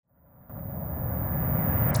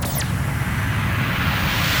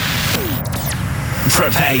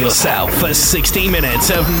Prepare yourself for 60 minutes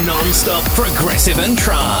of non-stop progressive and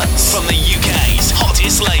trance from the UK's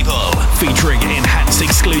hottest label, featuring enhanced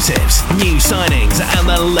exclusives, new signings and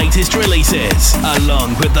the latest releases,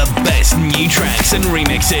 along with the best new tracks and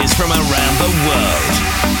remixes from around the world.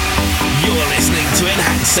 You're listening to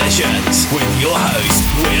Enhanced Sessions with your host,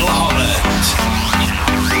 Will Holland.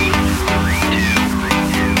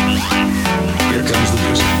 Here comes the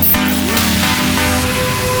music.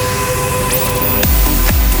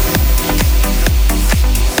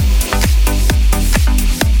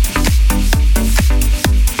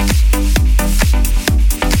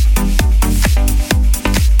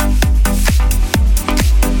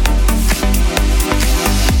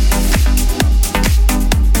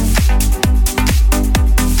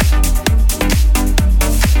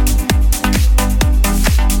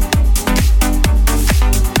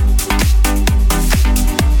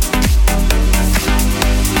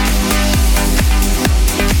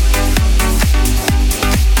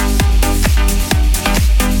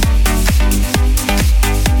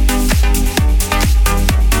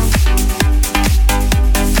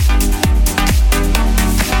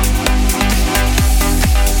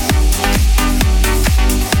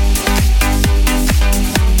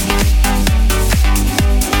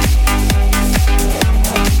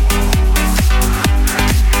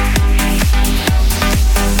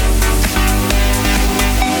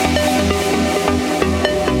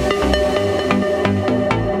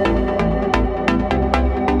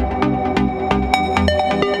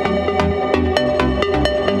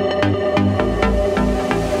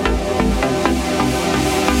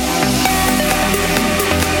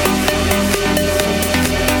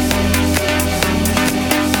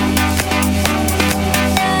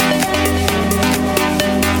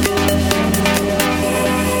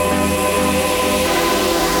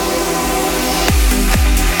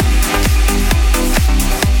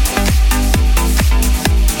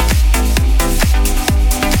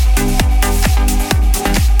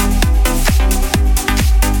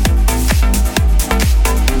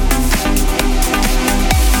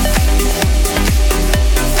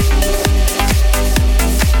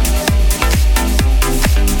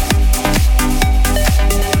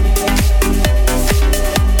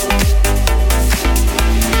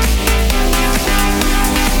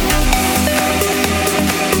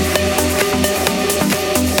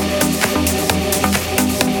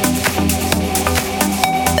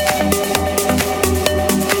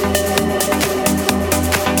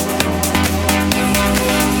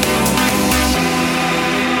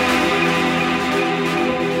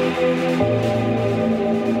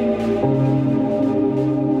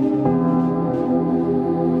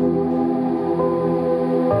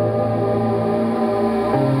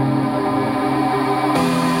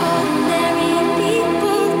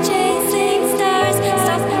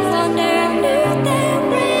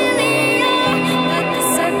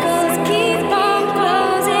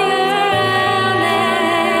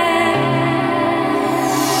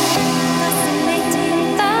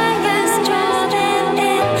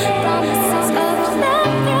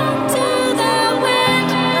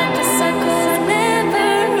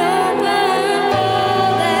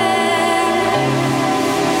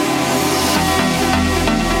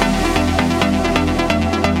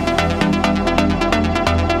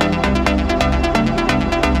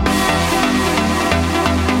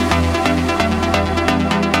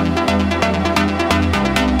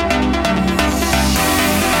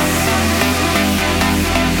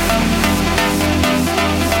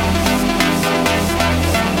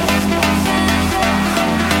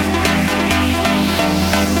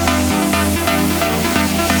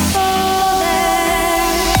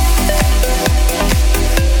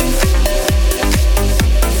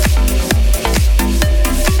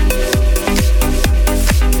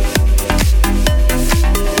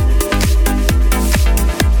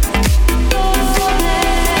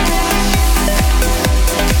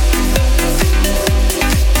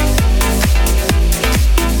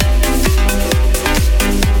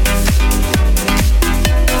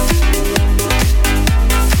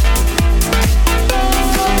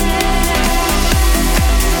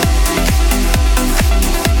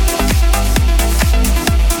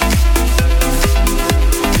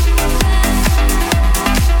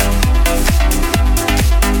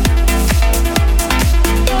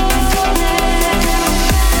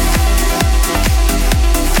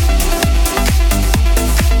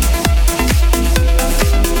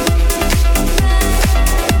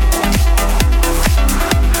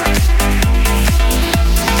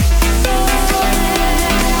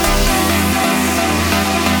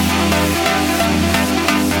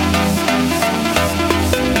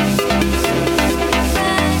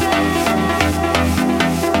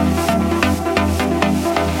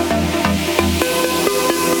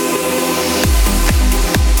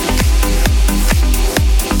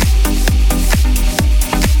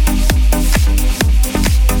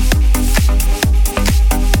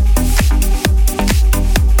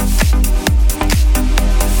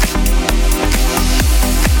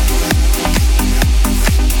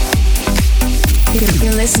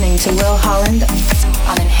 listening to Will Holland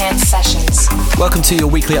on Enhanced Sessions. Welcome to your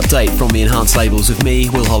weekly update from the Enhanced Labels with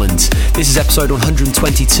me, Will Holland. This is episode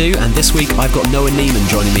 122, and this week I've got Noah Neiman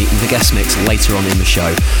joining me with a guest mix later on in the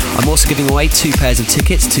show. I'm also giving away 2 pairs of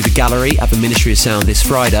tickets to the gallery at the Ministry of Sound this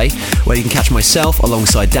Friday, where you can catch myself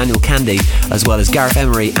alongside Daniel Candy, as well as Gareth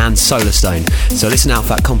Emery and Solarstone. So listen out for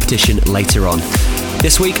that competition later on.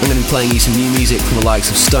 This week I'm going to be playing you some new music from the likes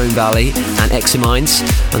of Stone Valley and Eximinds.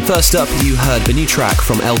 And first up, you heard the new track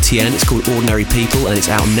from LTN. It's called Ordinary People and it's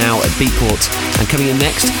out now at Beatport. And coming in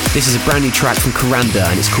next, this is a brand new track from Karanda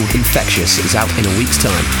and it's called Infectious. It's out in a week's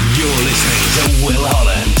time. You're listening to Will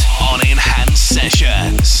Holland on Enhanced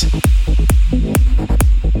Sessions.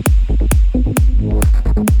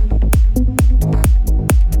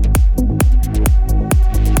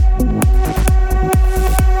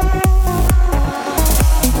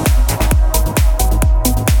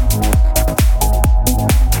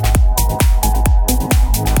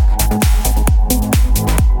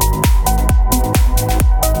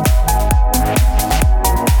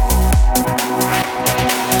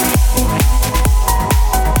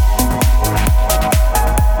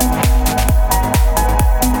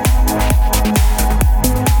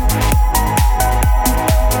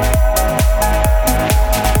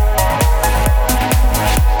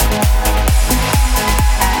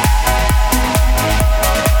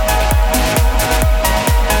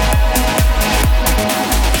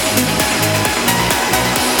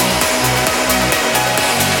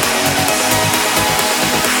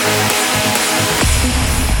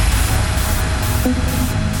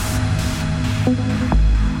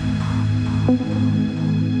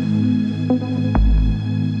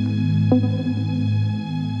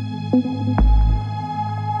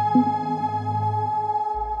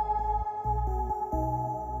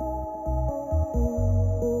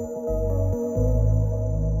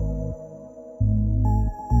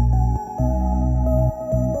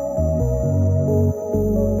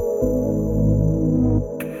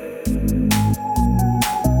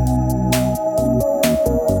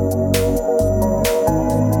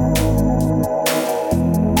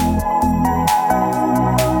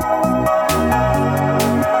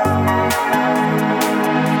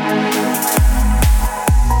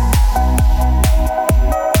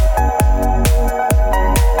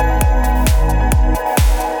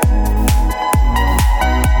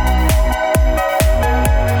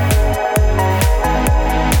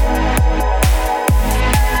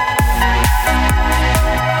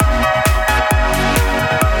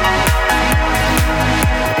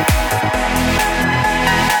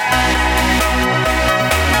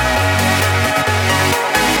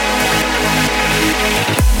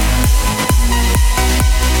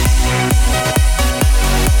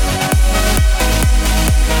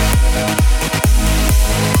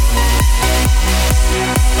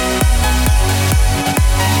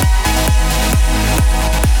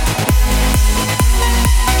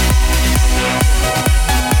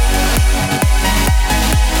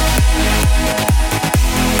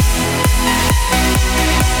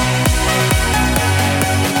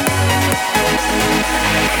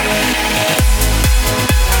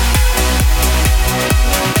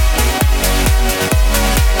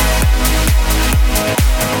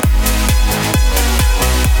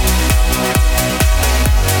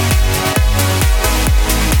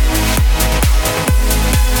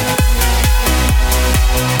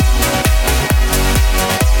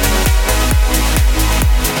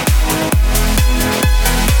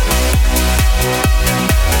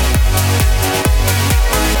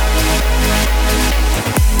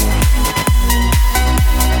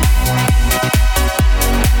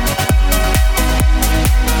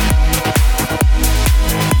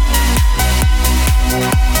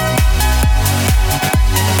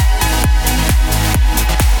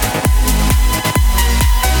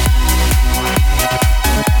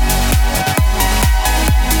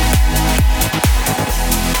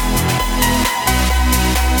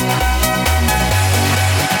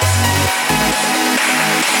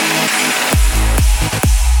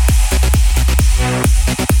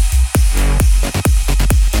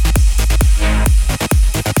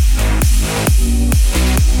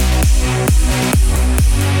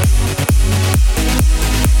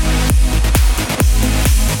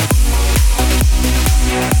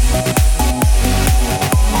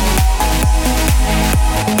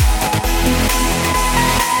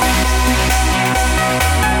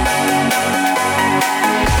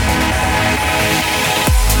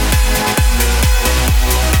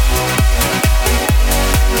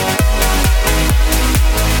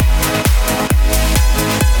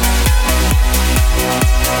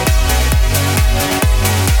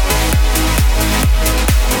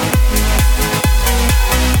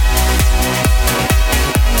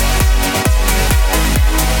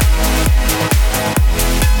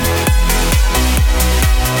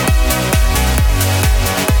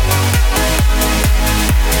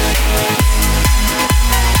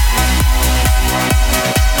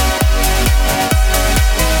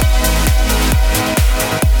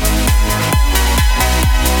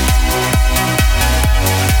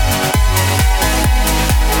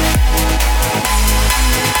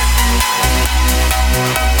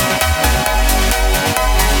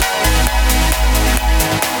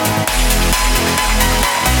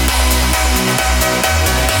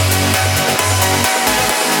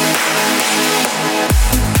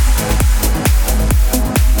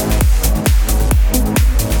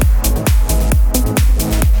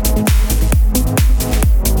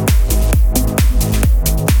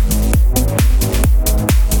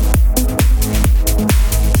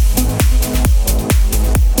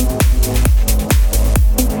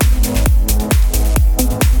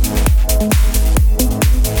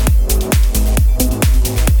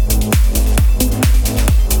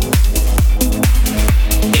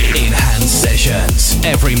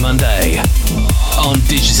 every Monday on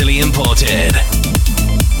Digitally Imported.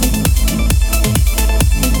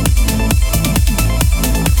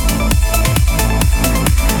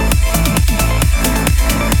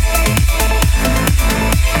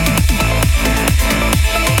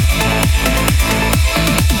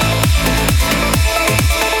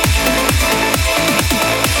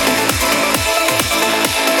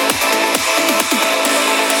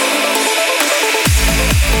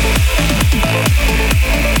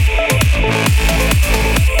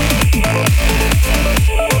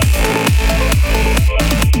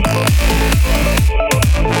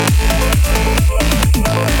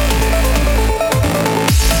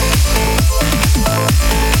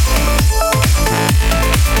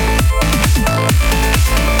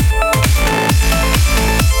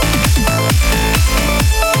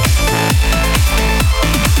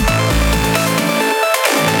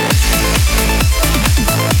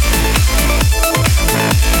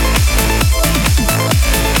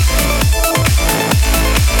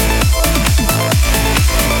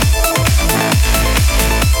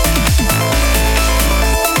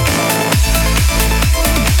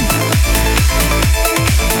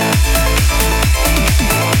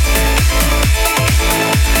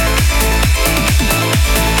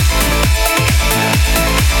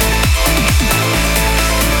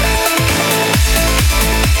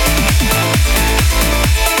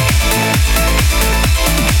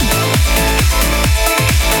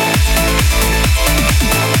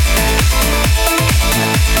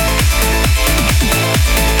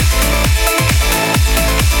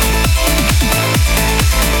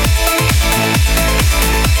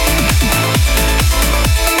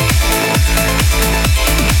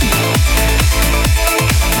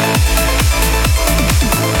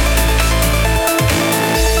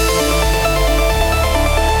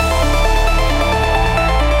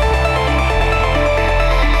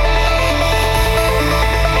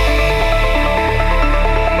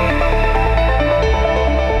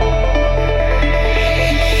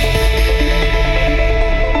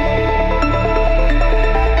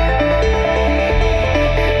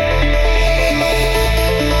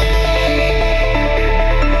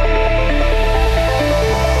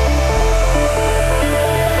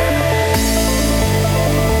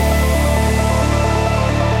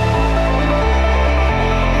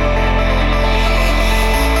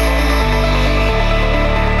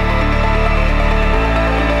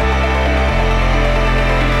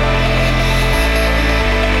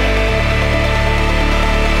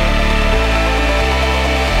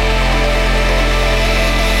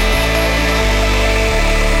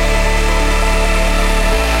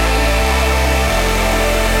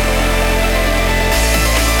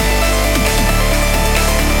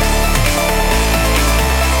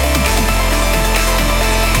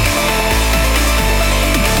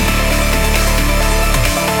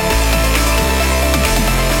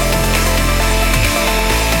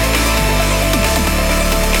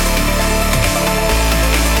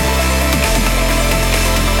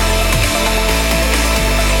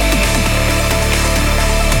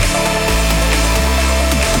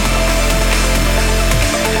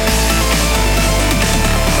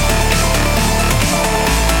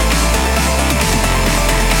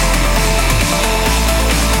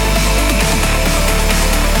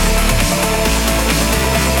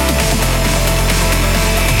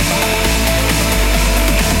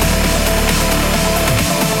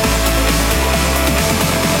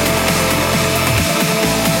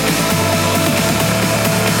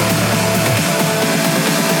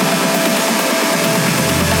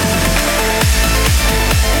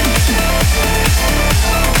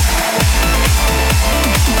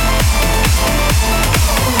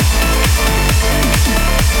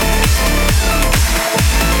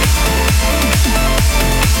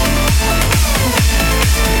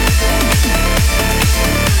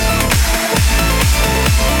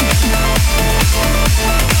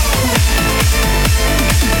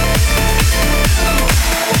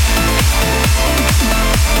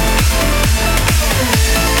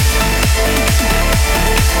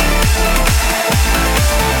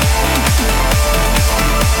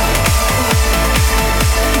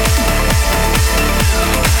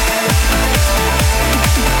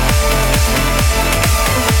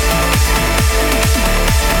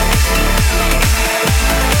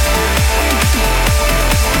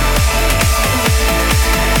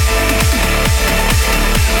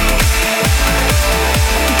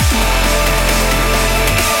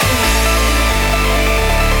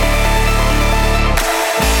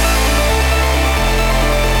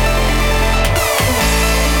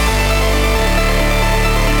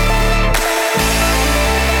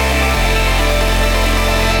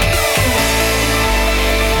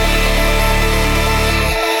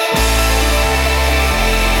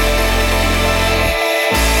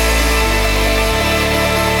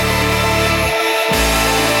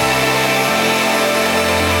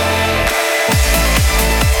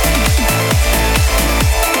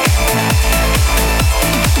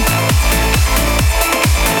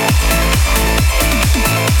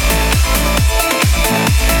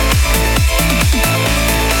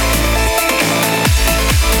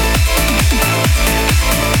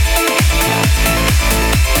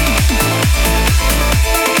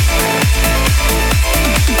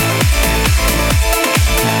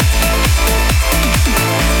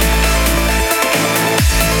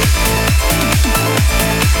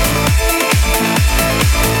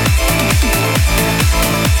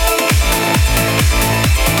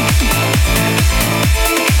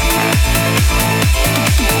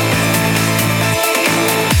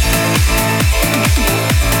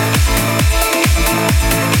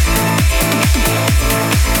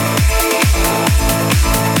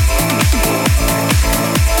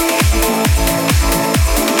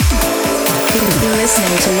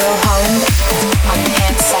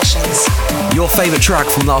 favourite track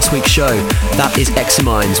from last week's show. That is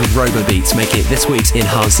Examines with Robobeats, making it this week's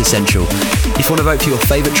Enhanced Essential. If you want to vote for your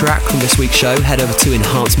favourite track from this week's show, head over to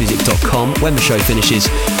enhancemusic.com when the show finishes,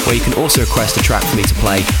 where you can also request a track for me to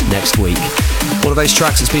play next week. One of those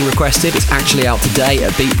tracks that's been requested is actually out today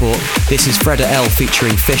at Beatport. This is Freda L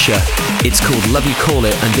featuring Fisher. It's called Love You Call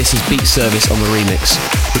It, and this is Beat Service on the remix.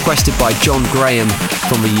 Requested by John Graham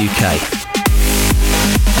from the UK.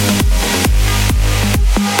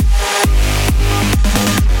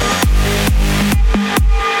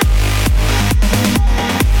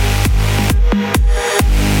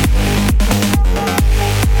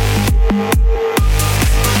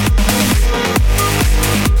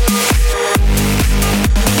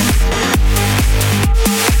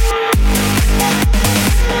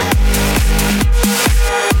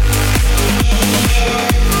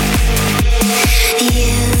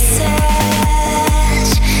 You said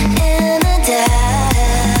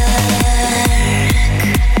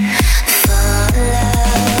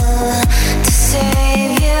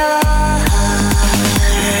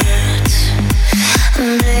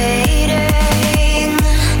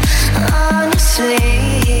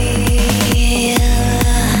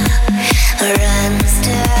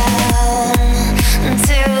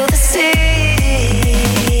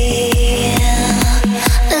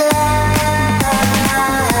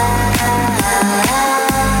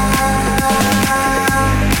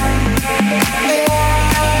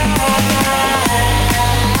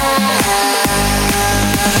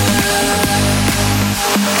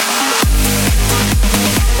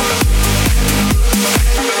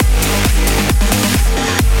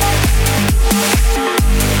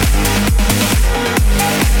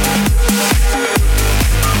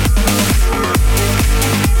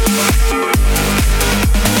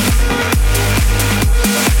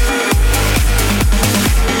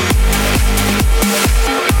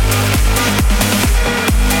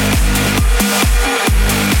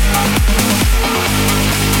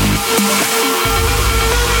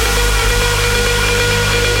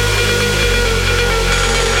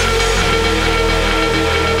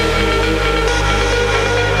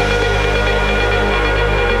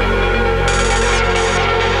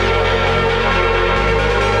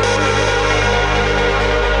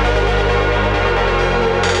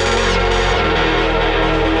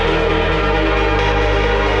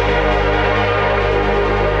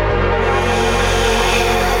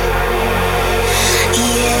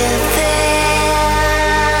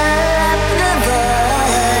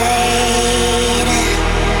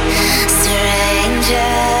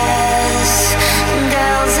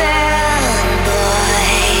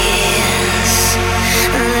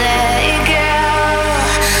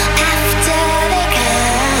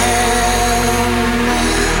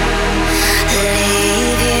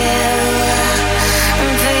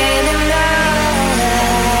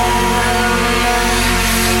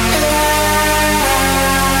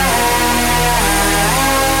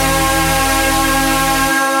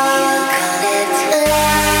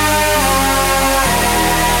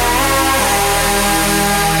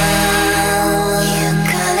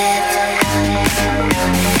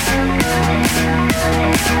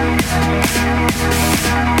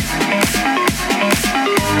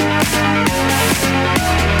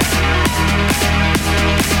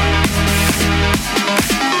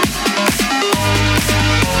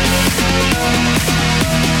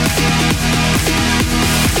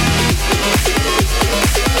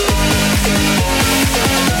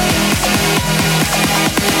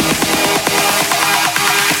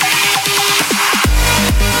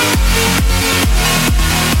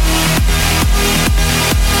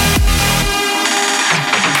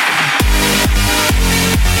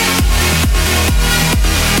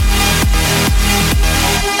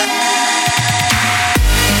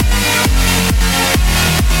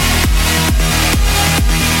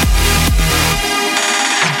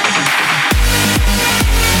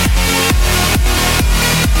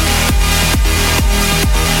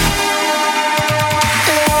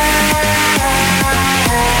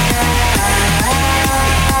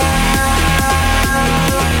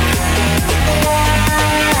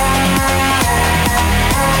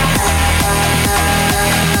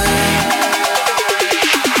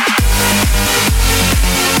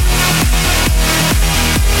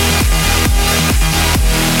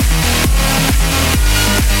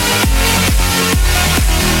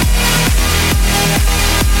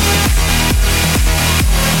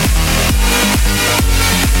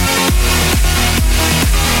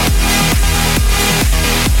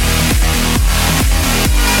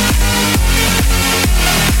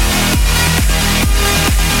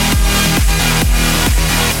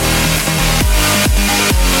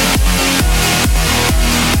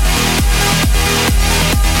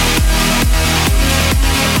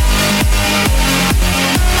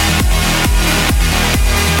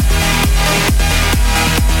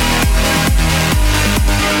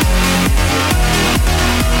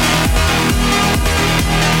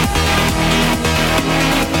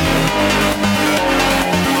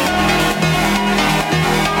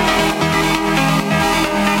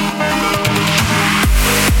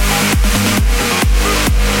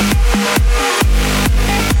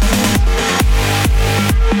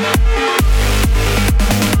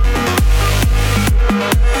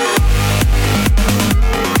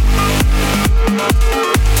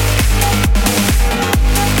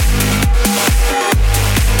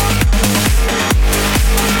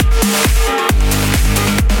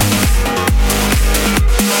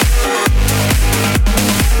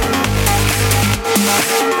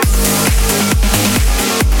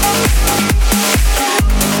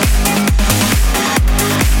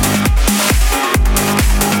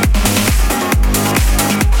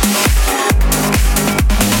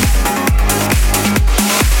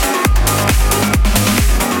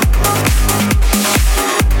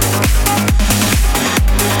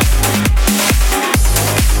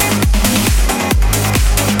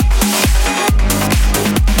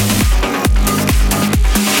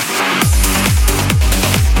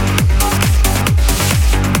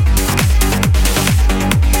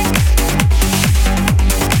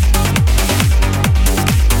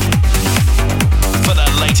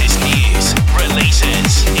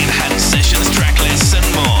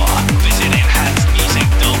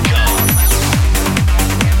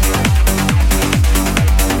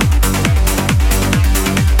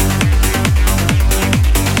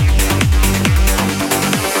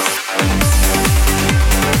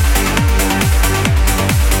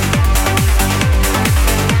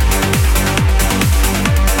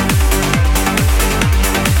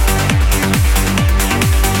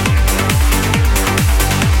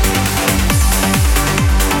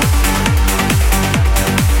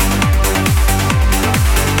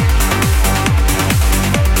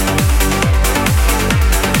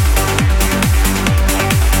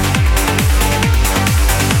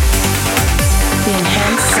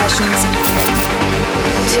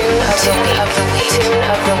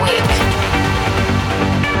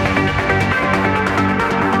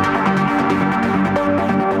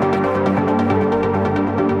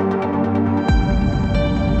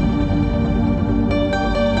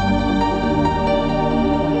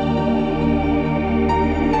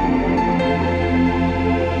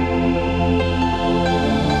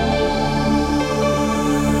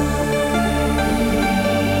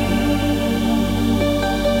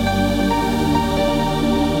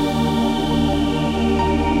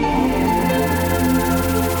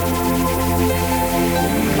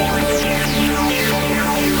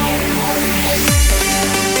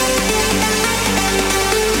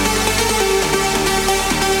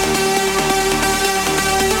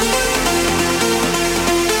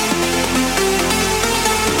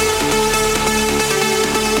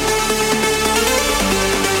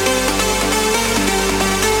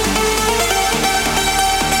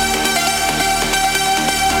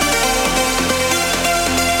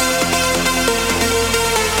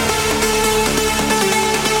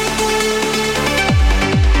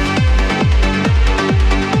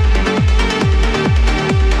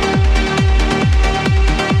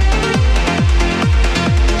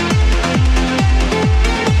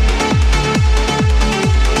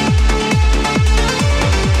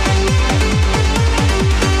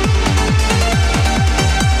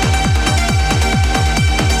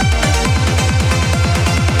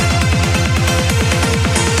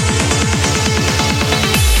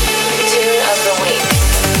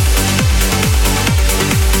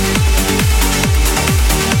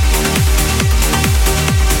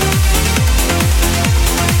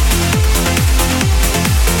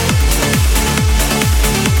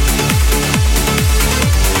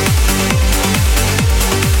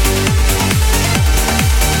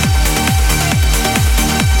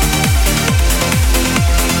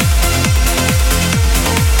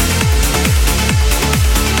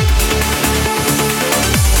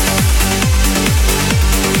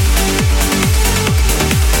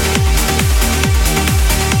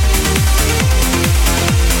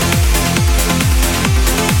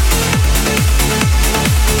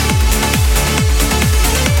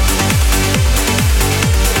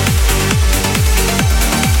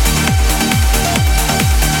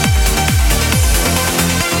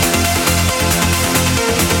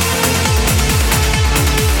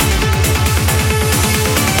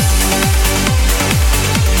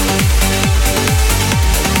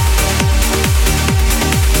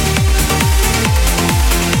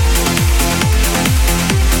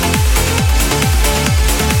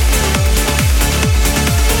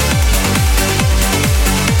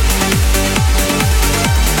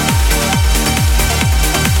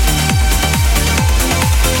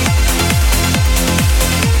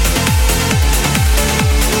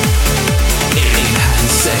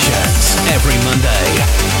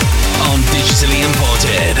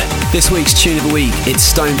this week's Tune of the Week, it's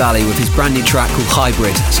Stone Valley with his brand new track called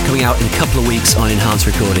Hybrid. It's coming out in a couple of weeks on Enhanced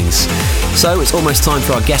Recordings. So it's almost time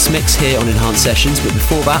for our guest mix here on Enhanced Sessions, but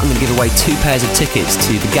before that I'm going to give away 2 pairs of tickets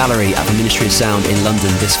to the Gallery at the Ministry of Sound in London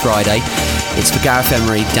this Friday. It's for Gareth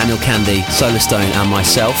Emery, Daniel Candy, Solarstone and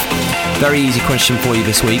myself. Very easy question for you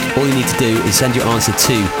this week. All you need to do is send your answer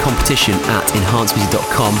to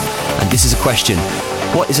competition@enhancedmusic.com, and this is a question.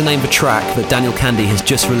 What is the name of a track that Daniel Candy has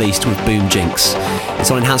just released with Boom Jinx?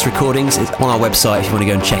 It's on Enhanced Recordings, it's on our website if you want to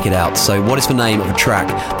go and check it out. So what is the name of a track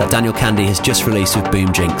that Daniel Candy has just released with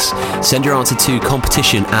Boom Jinx? Send your answer to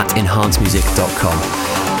competition@enhancedmusic.com.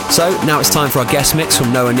 So now it's time for our guest mix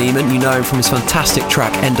from Noah Neiman. You know him from his fantastic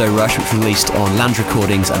track Endo Rush, which was released on Land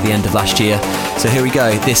Recordings at the end of last year. So here we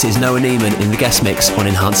go, this is Noah Neiman in the guest mix on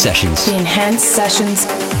Enhanced Sessions. The Enhanced Sessions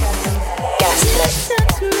guest mix.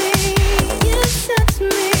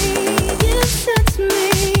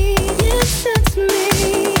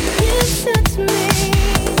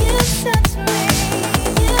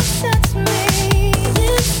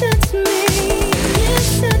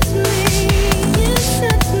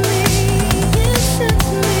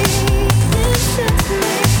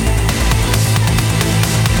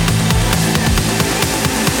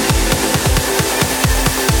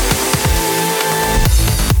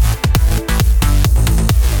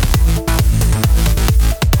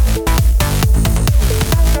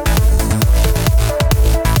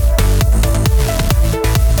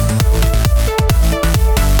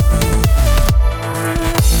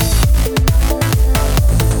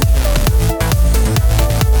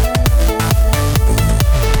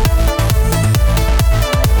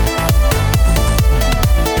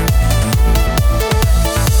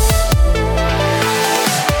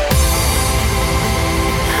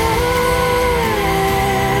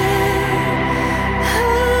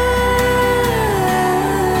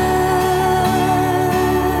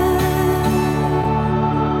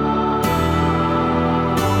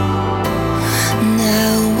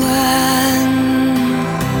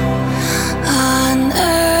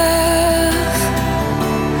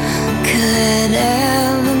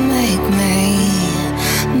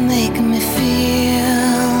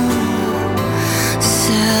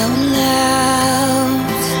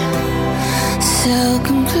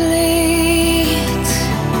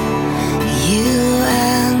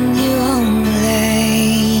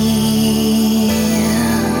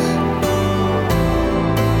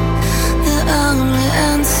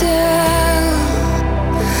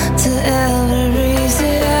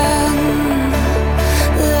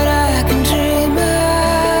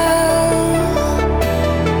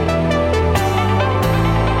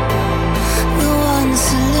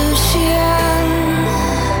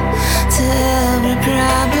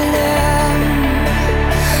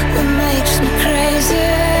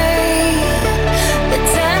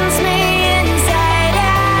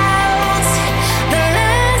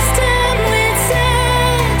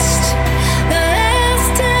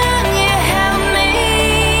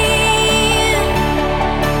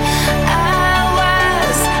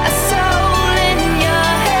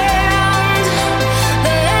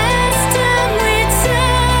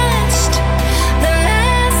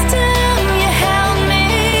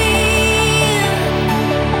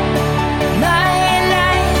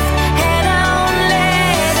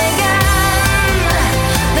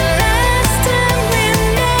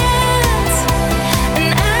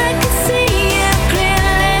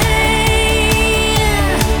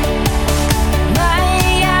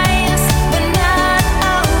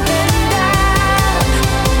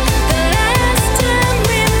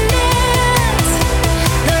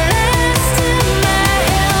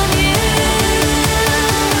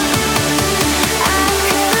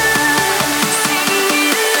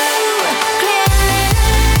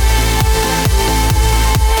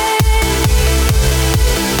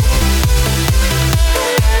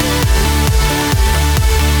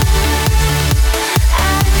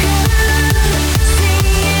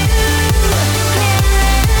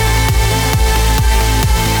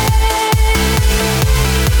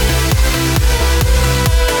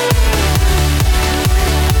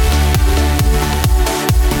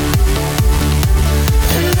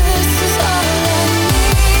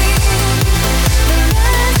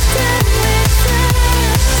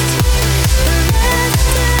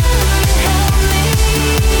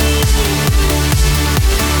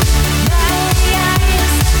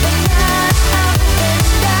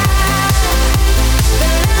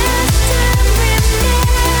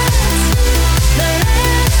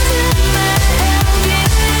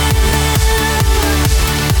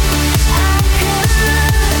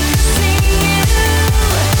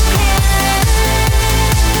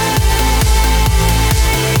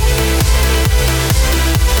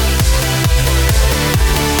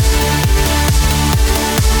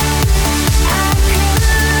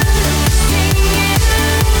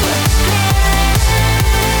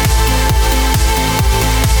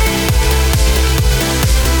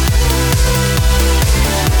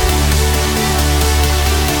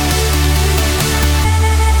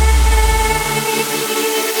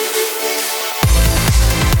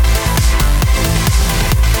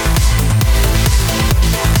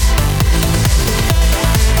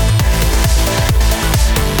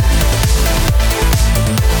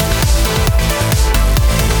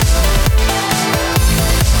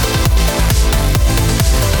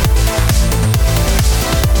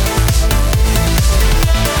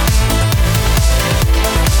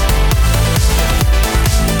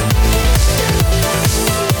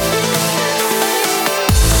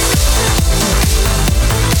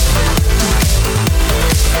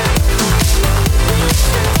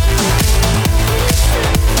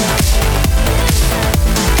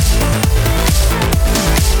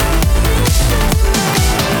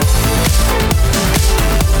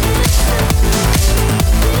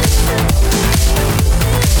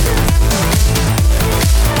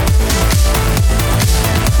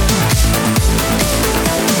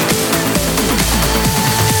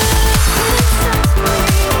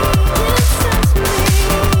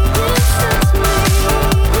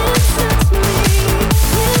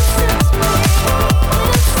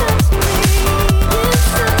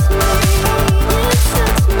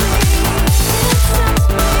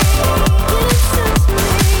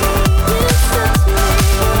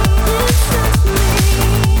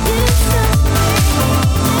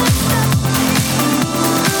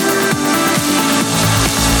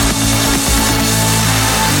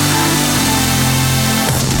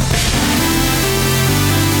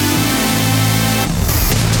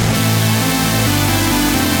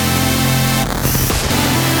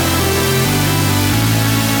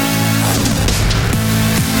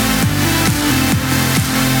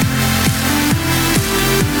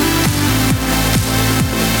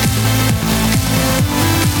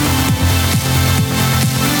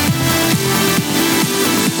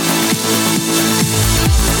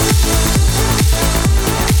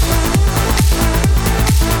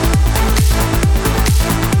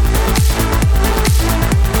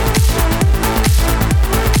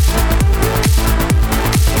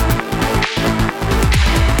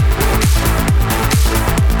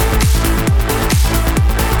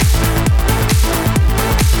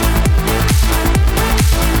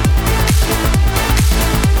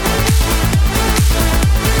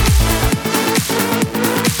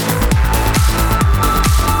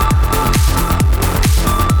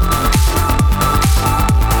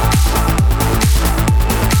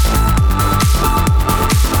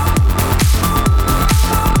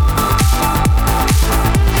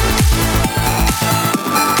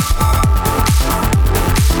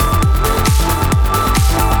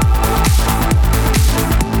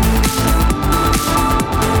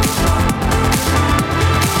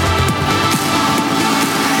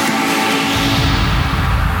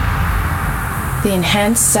 The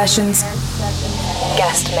Enhanced Sessions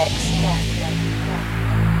guest mix.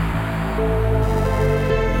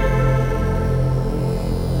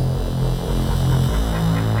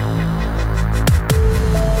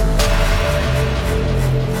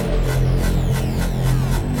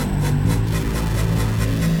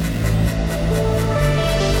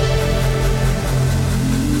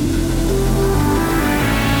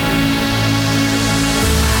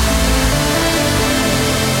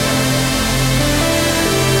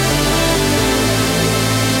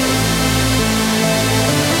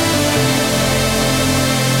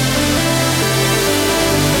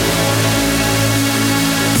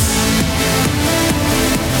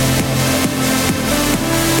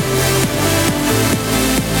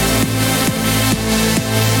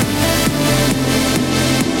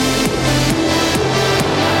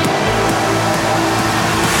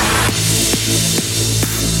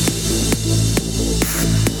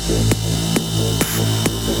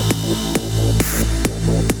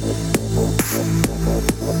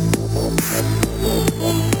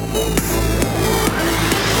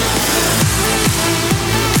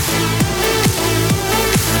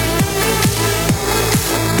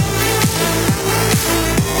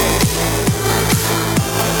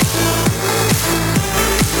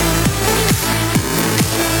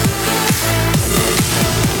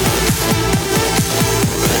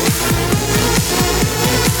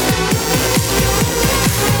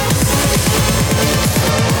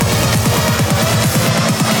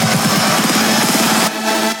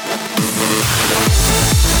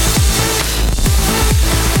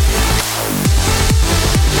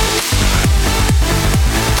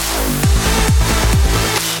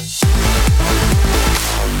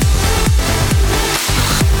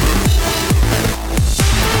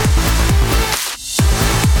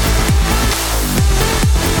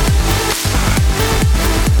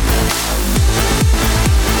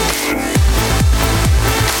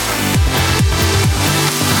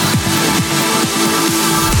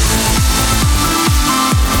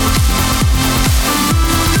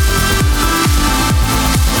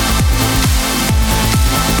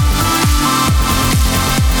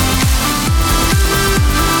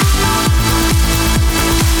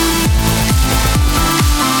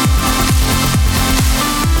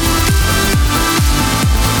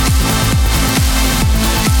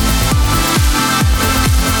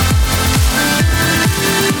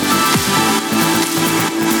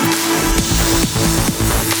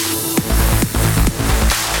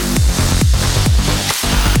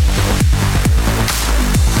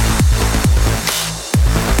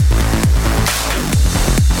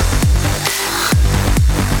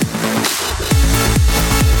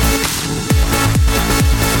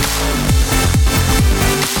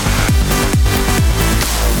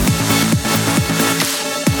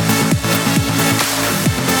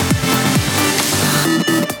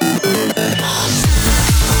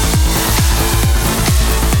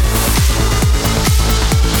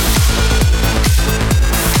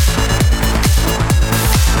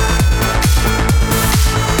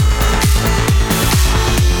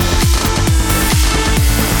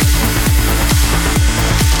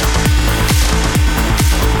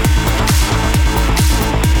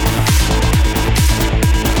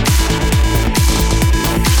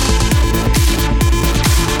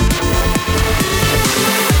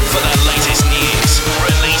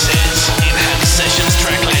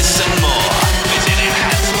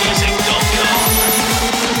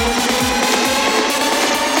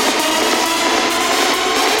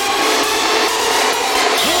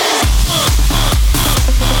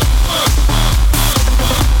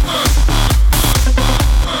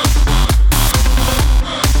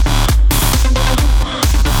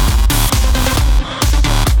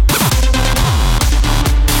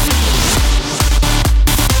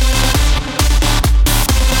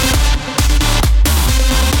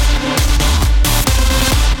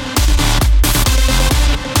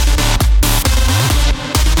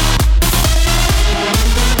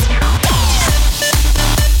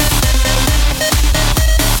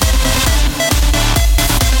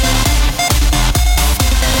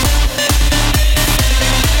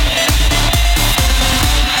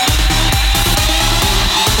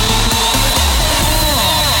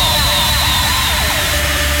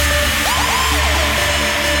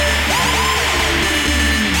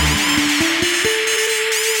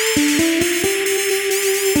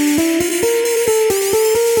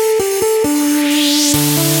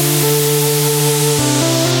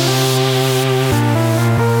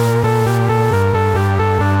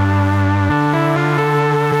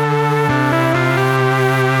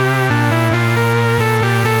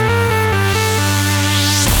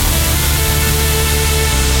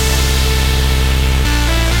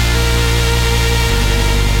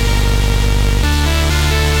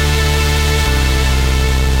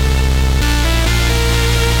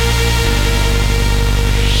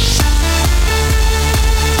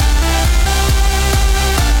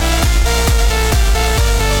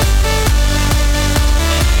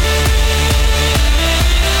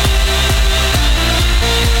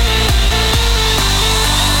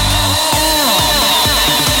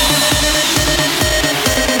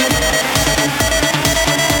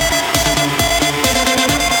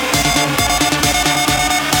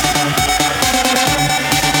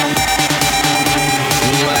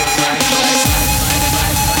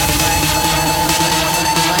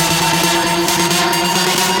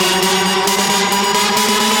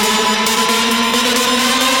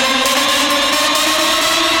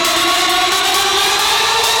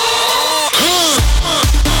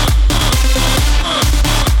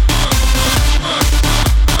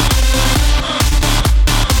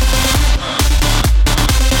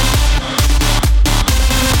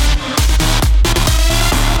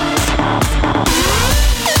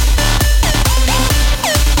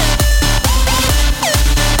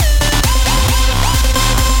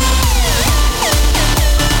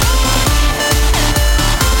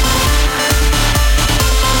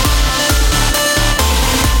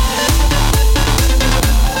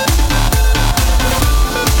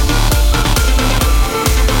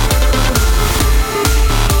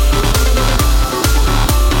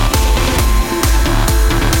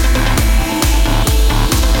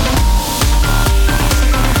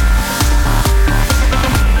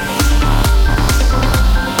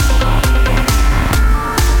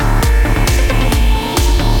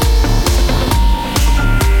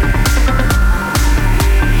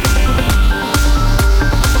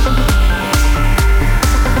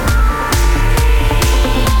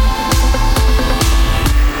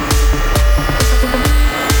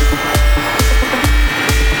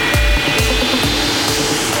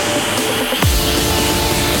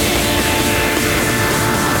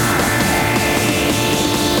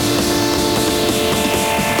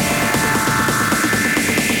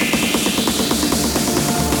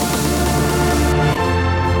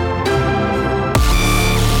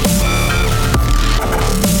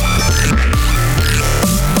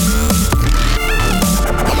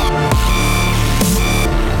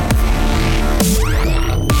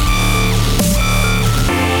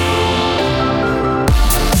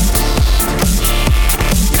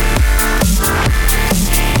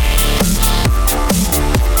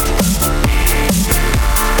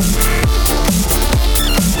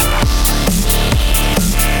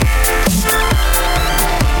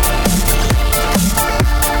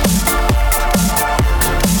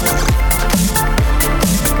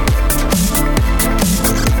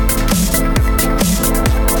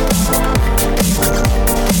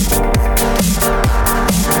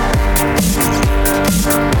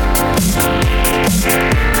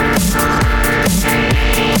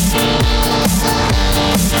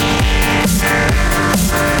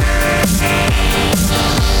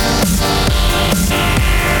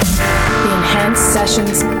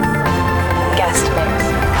 Sessions guest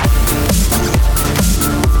mix.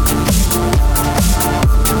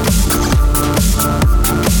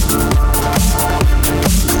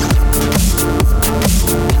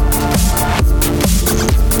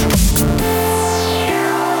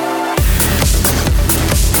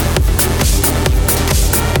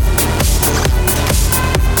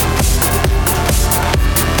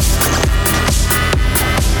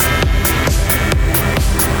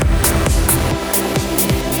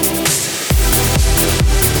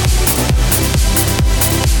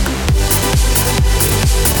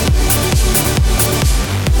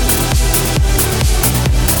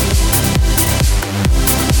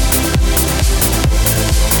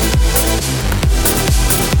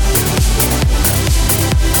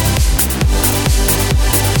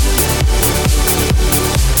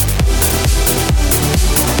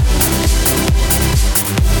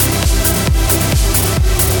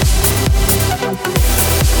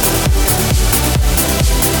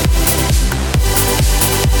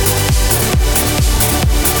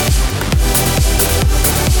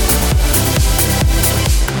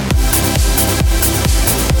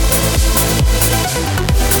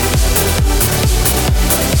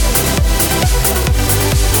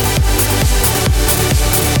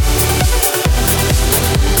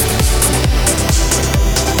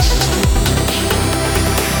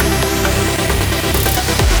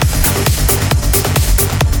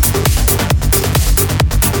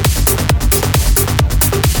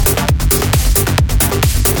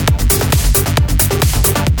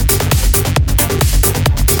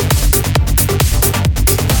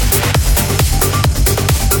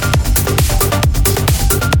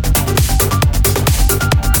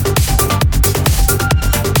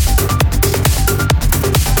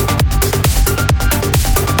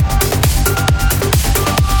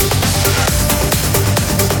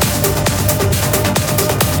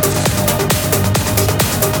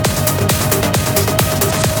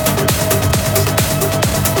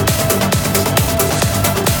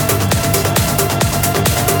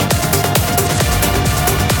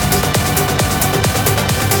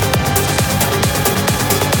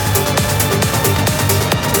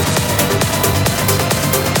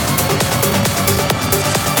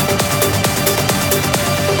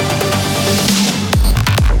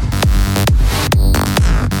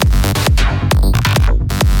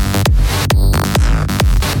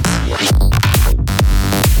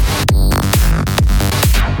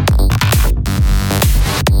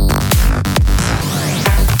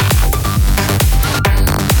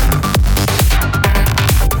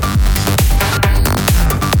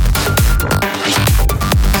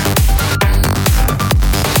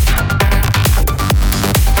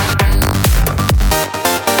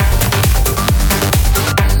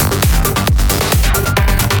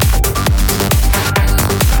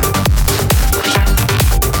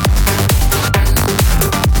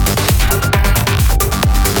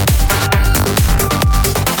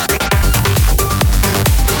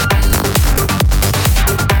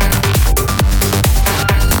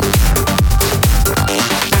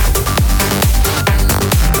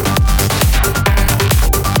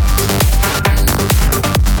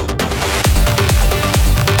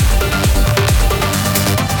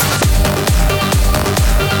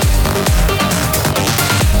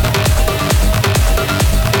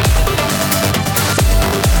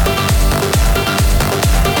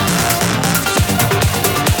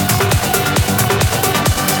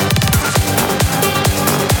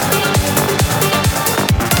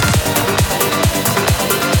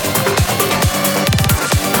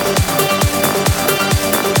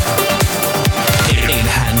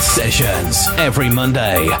 Sessions every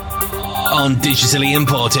Monday on Digitally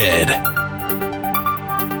Imported.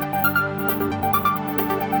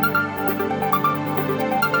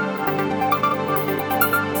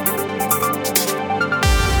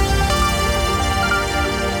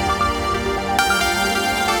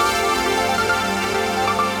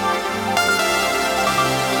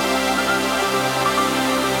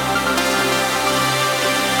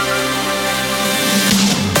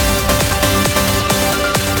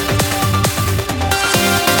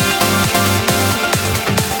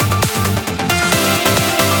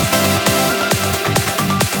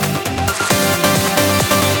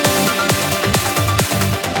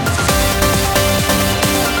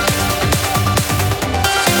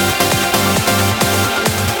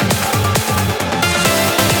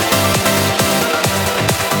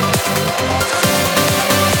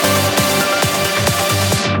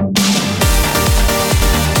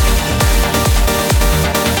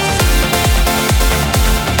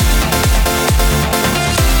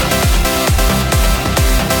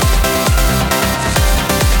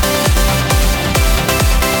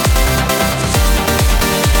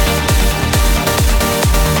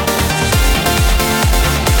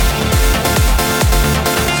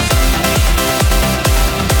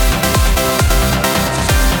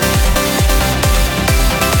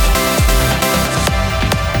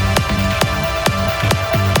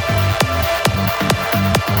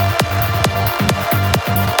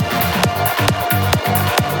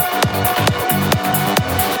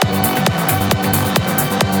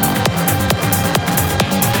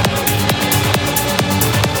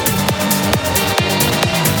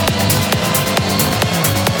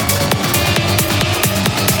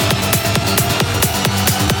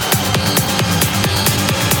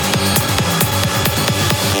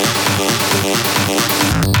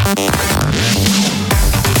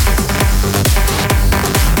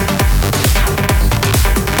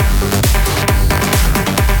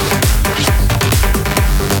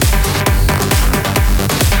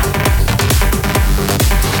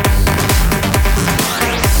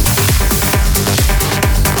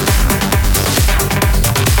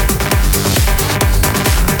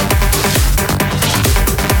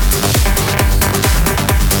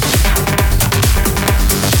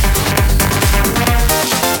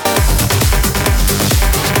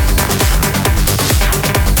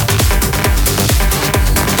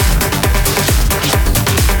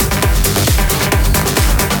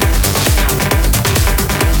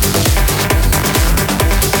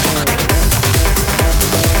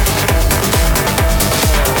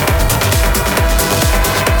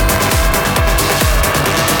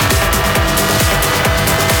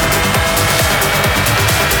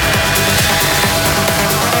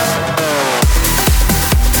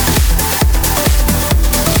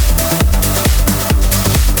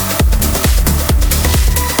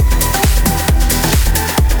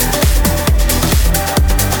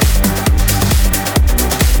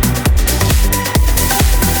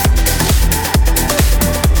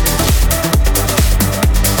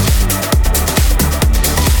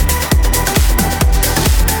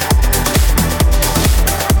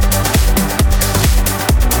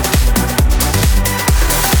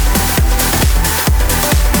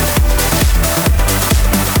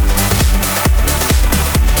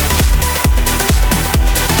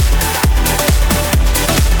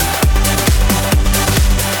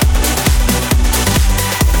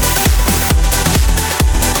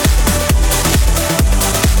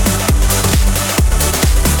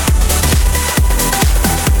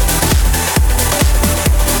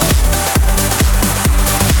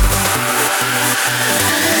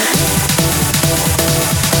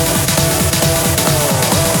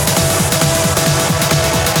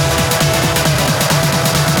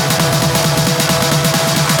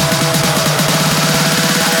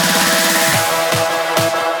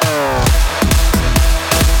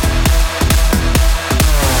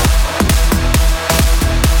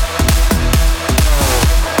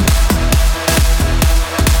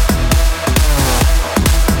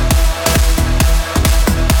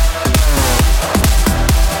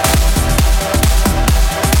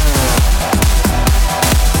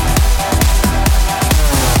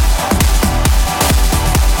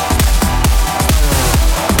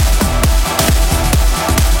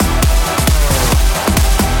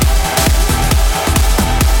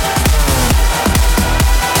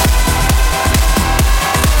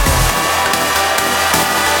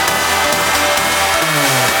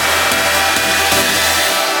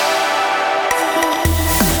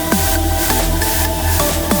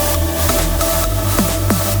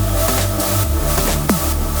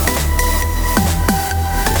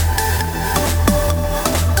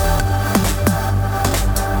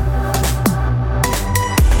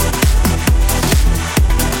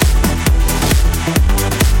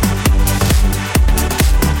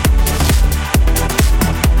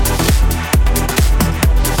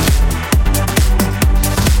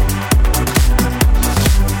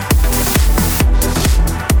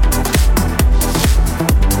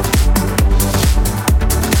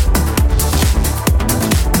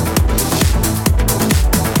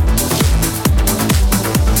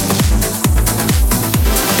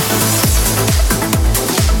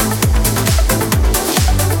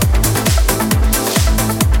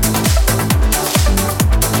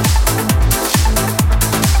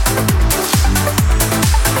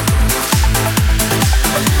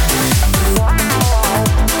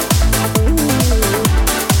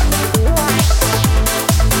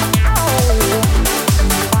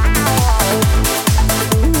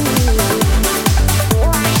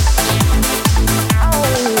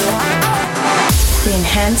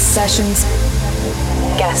 Enhanced Sessions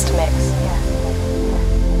guest mix.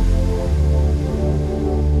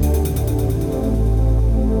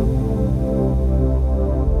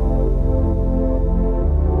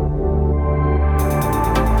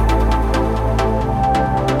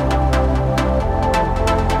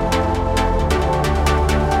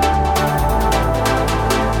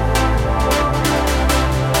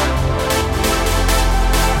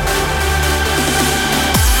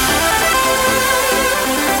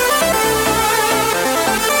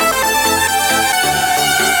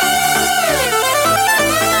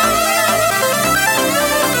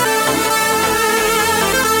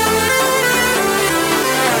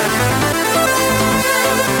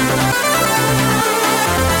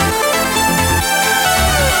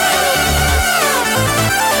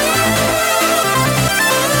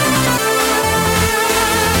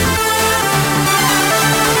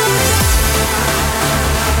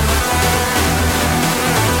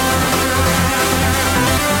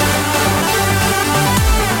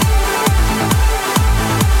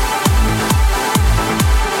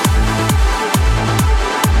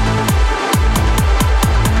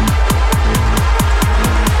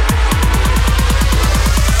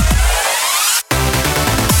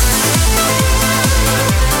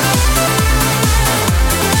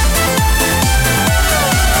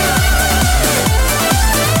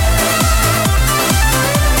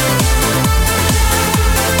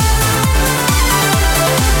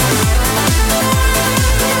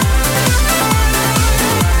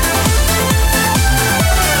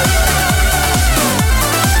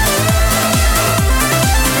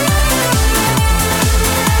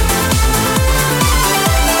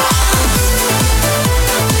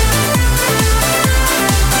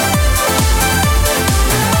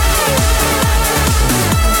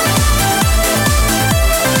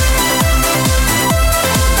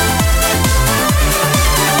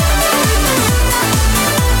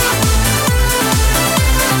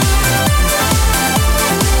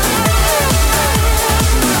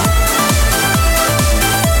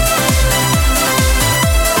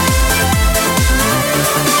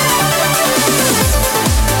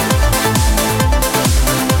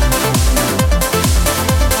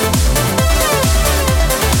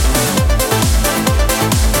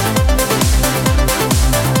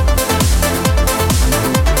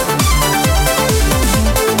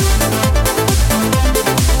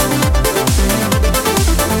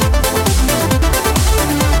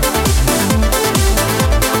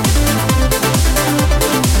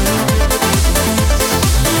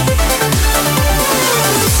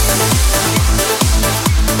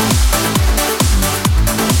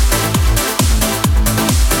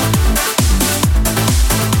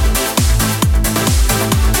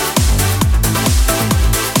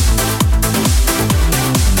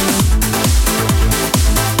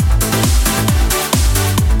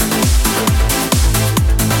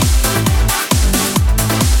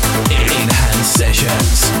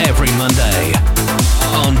 every Monday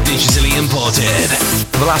on Digitally Imported.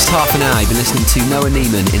 For the last half an hour, you've been listening to Noah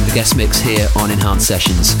Neiman in the guest mix here on Enhanced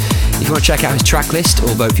Sessions. If you want to check out his track list or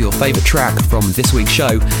vote for your favourite track from this week's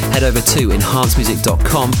show, head over to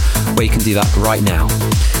enhancedmusic.com, where you can do that right now.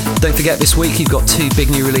 Don't forget, this week you've got two big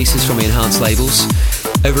new releases from the Enhanced labels.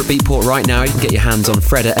 Over at Beatport right now, you can get your hands on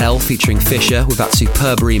Freda L featuring Fisher with that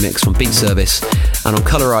superb remix from Beat Service. And on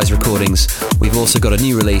Colorize Recordings, we've also got a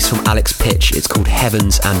new release from Alex Pitch. It's called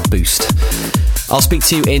Heavens and Boost. I'll speak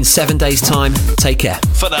to you in 7 days' time. Take care.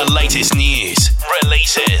 For the latest news,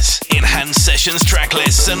 releases, Enhanced Sessions track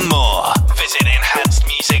lists and more, visit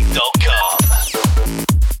enhancedmusic.com.